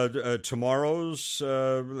over tomorrow's,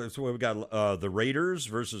 so we've got the Raiders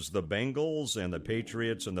versus the Bengals and the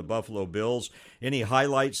Patriots and the Buffalo Bills. Any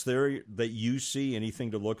highlights there that you see?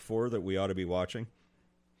 Anything to look for that we ought to be watching?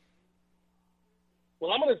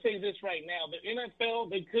 Well, I'm going to say this right now. The NFL,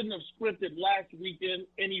 they couldn't have scripted last weekend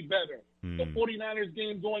any better. The 49ers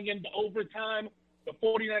game going into overtime, the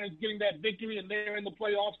 49ers getting that victory, and they're in the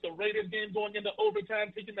playoffs. The Raiders game going into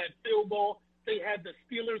overtime, taking that field goal. They had the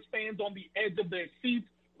Steelers fans on the edge of their seats,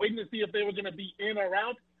 waiting to see if they were going to be in or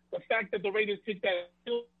out. The fact that the Raiders took that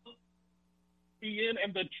field goal to be in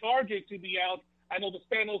and the Chargers to be out, I know the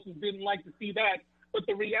Spanos didn't like to see that, but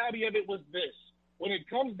the reality of it was this. When it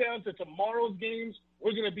comes down to tomorrow's games,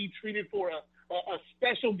 we're going to be treated for a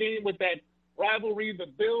special game with that rivalry, the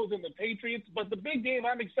Bills and the Patriots. But the big game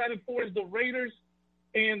I'm excited for is the Raiders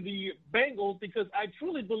and the Bengals, because I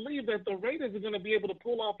truly believe that the Raiders are going to be able to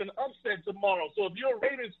pull off an upset tomorrow. So if you're a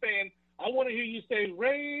Raiders fan, I want to hear you say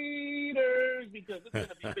Raiders, because it's going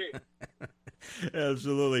to be big.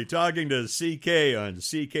 Absolutely. Talking to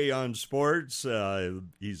CK on Sports.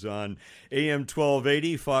 He's on AM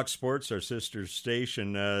 1280, Fox Sports, our sister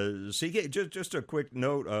station. CK, just a quick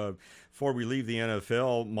note before we leave the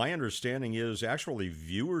NFL. My understanding is actually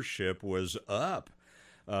viewership was up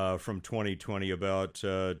from 2020 about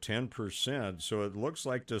 10%. So it looks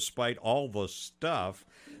like despite all the stuff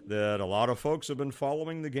that a lot of folks have been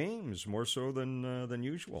following the games more so than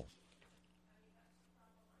usual.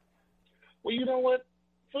 Well, you know what?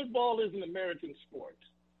 Football is an American sport.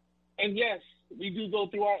 And yes, we do go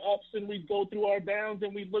through our ups and we go through our downs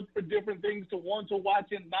and we look for different things to want to watch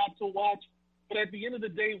and not to watch. But at the end of the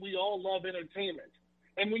day, we all love entertainment.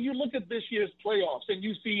 And when you look at this year's playoffs and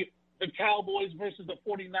you see the Cowboys versus the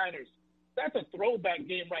 49ers, that's a throwback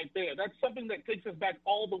game right there. That's something that takes us back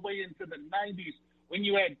all the way into the 90s when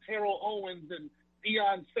you had Terrell Owens and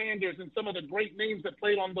Deion Sanders and some of the great names that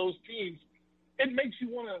played on those teams. It makes you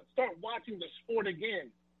want to start watching the sport again.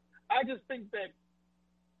 I just think that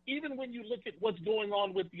even when you look at what's going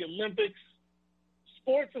on with the Olympics,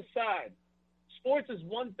 sports aside, sports is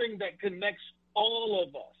one thing that connects all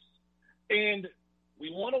of us. And we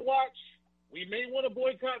want to watch. We may want to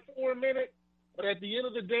boycott for a minute, but at the end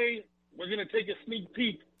of the day, we're going to take a sneak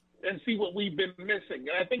peek and see what we've been missing.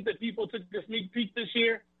 And I think that people took a sneak peek this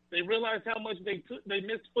year. They realized how much they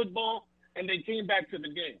missed football, and they came back to the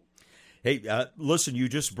game. Hey, listen, you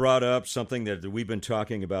just brought up something that we've been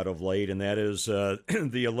talking about of late, and that is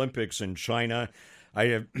the Olympics in China. I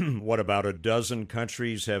have, about a dozen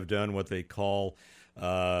countries have done what they call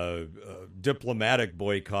diplomatic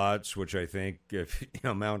boycotts, which I think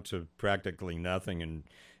amount to practically nothing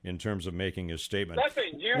in terms of making a statement.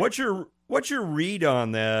 Nothing, yeah. What's your read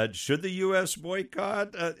on that? Should the U.S.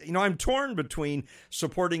 boycott? I'm torn between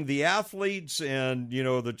supporting the athletes and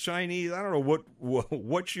the Chinese. I don't know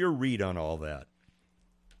what's your read on all that.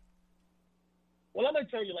 Well, I'm going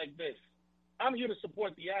to tell you like this. I'm here to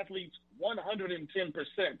support the athletes 110%.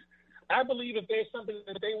 I believe if there's something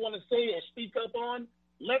that they want to say or speak up on,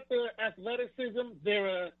 let their athleticism,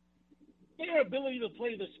 their ability to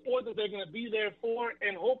play the sport that they're going to be there for,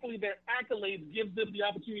 and hopefully their accolades gives them the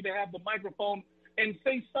opportunity to have the microphone and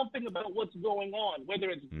say something about what's going on, whether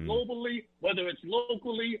it's globally, whether it's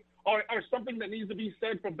locally, or something that needs to be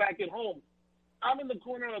said from back at home. I'm in the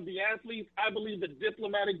corner of the athletes. I believe the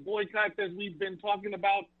diplomatic boycotts, as we've been talking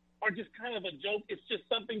about, are just kind of a joke. It's just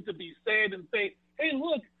something to be said and say, hey,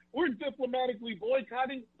 look, we're diplomatically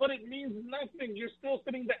boycotting, but it means nothing. You're still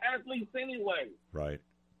sitting the athletes anyway. Right.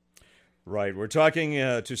 We're talking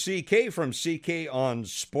to CK from CK on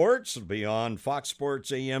Sports, beyond Fox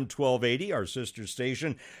Sports AM 1280, our sister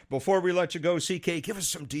station. Before we let you go, CK, give us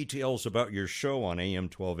some details about your show on AM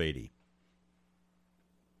 1280.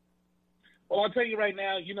 Well, I'll tell you right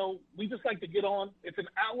now, we just like to get on. It's an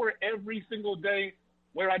hour every single day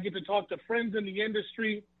where I get to talk to friends in the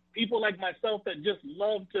industry, people like myself that just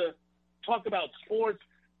love to talk about sports.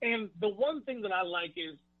 And the one thing that I like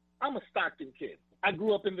is I'm a Stockton kid. I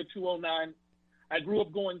grew up in the 209. I grew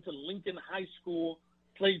up going to Lincoln High School,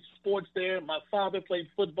 played sports there. My father played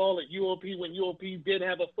football at UOP when UOP did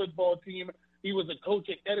have a football team. He was a coach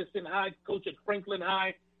at Edison High, coach at Franklin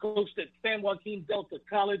High, coached at San Joaquin Delta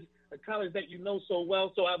College. a college that you know so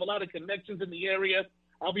well. So I have a lot of connections in the area.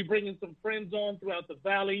 I'll be bringing some friends on throughout the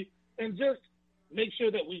Valley and just make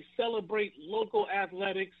sure that we celebrate local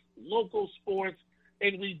athletics, local sports,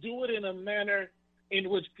 and we do it in a manner in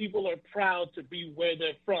which people are proud to be where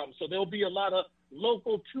they're from. So there'll be a lot of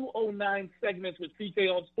local 209 segments with CK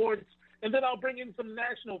on Sports. And then I'll bring in some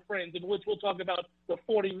national friends in which we'll talk about the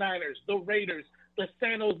 49ers, the Raiders, the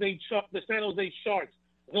San Jose Sharks,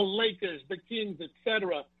 the Lakers, the Kings,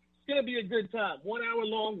 etc. It's going to be a good time. 1 hour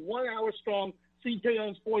long, 1 hour strong. CK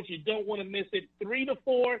on Sports. You don't want to miss it. 3 to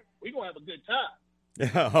 4. We're going to have a good time.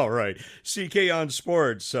 All right. CK on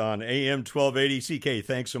Sports on AM 1280. CK,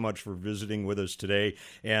 thanks so much for visiting with us today.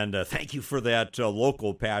 And thank you for that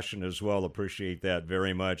local passion as well. Appreciate that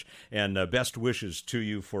very much. And best wishes to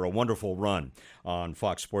you for a wonderful run on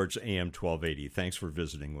Fox Sports AM 1280. Thanks for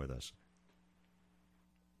visiting with us.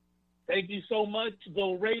 Thank you so much.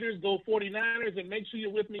 Go Raiders, go 49ers, and make sure you're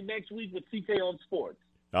with me next week with CK on Sports.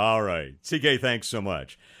 All right. CK, thanks so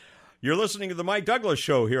much. You're listening to the Mike Douglas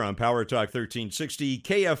Show here on Power Talk 1360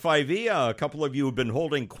 KFIV. A couple of you have been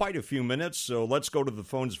holding quite a few minutes, so let's go to the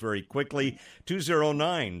phones very quickly.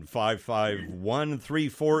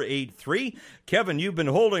 209-551-3483. Kevin, you've been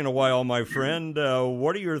holding a while, my friend.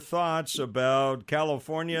 What are your thoughts about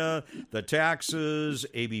California, the taxes,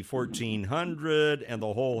 AB 1400, and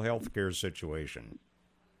the whole healthcare situation?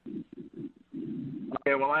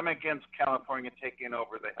 Okay, well, I'm against California taking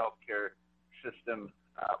over the healthcare system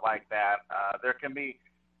like that. There can be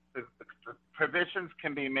provisions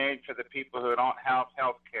can be made for the people who don't have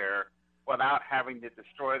health care without having to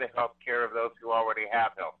destroy the health care of those who already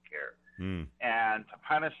have health care. And to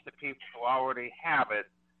punish the people who already have it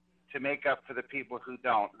to make up for the people who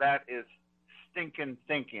don't. That is stinking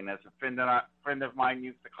thinking, as a friend of mine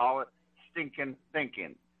used to call it, stinking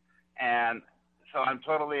thinking. And so I'm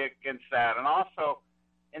totally against that. And also,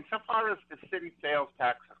 insofar as the city sales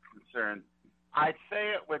tax is concerned, I'd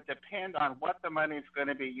say it would depend on what the money is going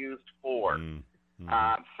to be used for.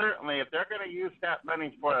 Certainly, if they're going to use that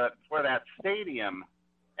money for that stadium,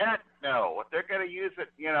 heck no. If they're going to use it,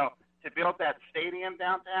 to build that stadium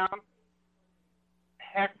downtown,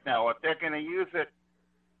 heck no. If they're going to use it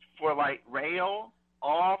for like rail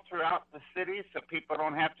all throughout the city, so people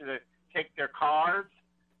don't have to take their cars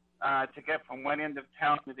to get from one end of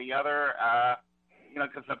town to the other.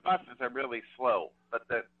 Because the buses are really slow, but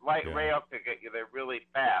the light rail could get you there really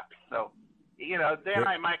fast. So, then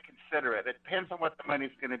I might consider it. It depends on what the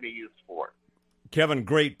money's going to be used for. Kevin,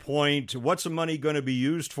 great point. What's the money going to be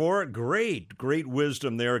used for? Great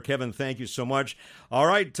wisdom there, Kevin. Thank you so much. All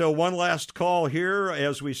right, one last call here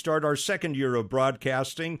as we start our second year of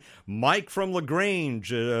broadcasting. Mike from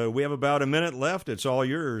LaGrange. We have about a minute left. It's all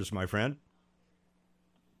yours, my friend.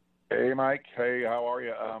 Hey, Mike. Hey, how are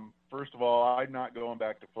you? First of all, I'm not going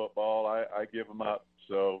back to football. I give them up.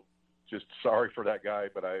 So just sorry for that guy,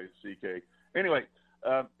 but CK. Anyway,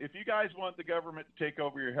 if you guys want the government to take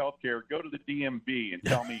over your health care, go to the DMV and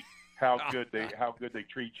tell me how good they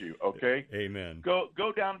treat you, okay? Amen. Go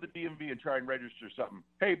down to the DMV and try and register something.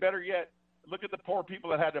 Hey, better yet, look at the poor people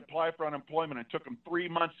that had to apply for unemployment and took them 3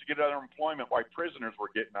 months to get unemployment while prisoners were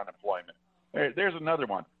getting unemployment. Hey, there's another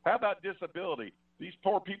one. How about disability? These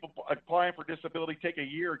poor people applying for disability take a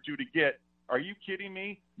year or two to get. Are you kidding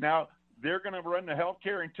me? Now, they're going to run the health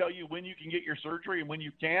care and tell you when you can get your surgery and when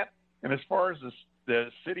you can't? And as far as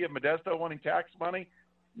the city of Modesto wanting tax money,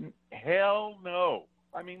 hell no.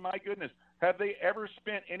 I mean, my goodness. Have they ever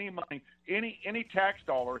spent any money, any tax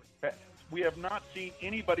dollar? We have not seen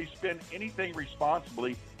anybody spend anything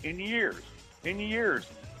responsibly in years.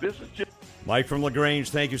 This is just... Mike from LaGrange,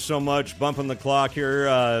 thank you so much. Bumping the clock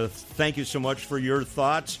here. Thank you so much for your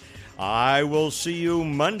thoughts. I will see you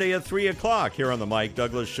Monday at 3 o'clock here on the Mike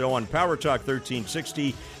Douglas Show on Power Talk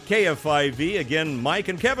 1360 KFIV. Again, Mike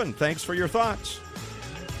and Kevin, thanks for your thoughts.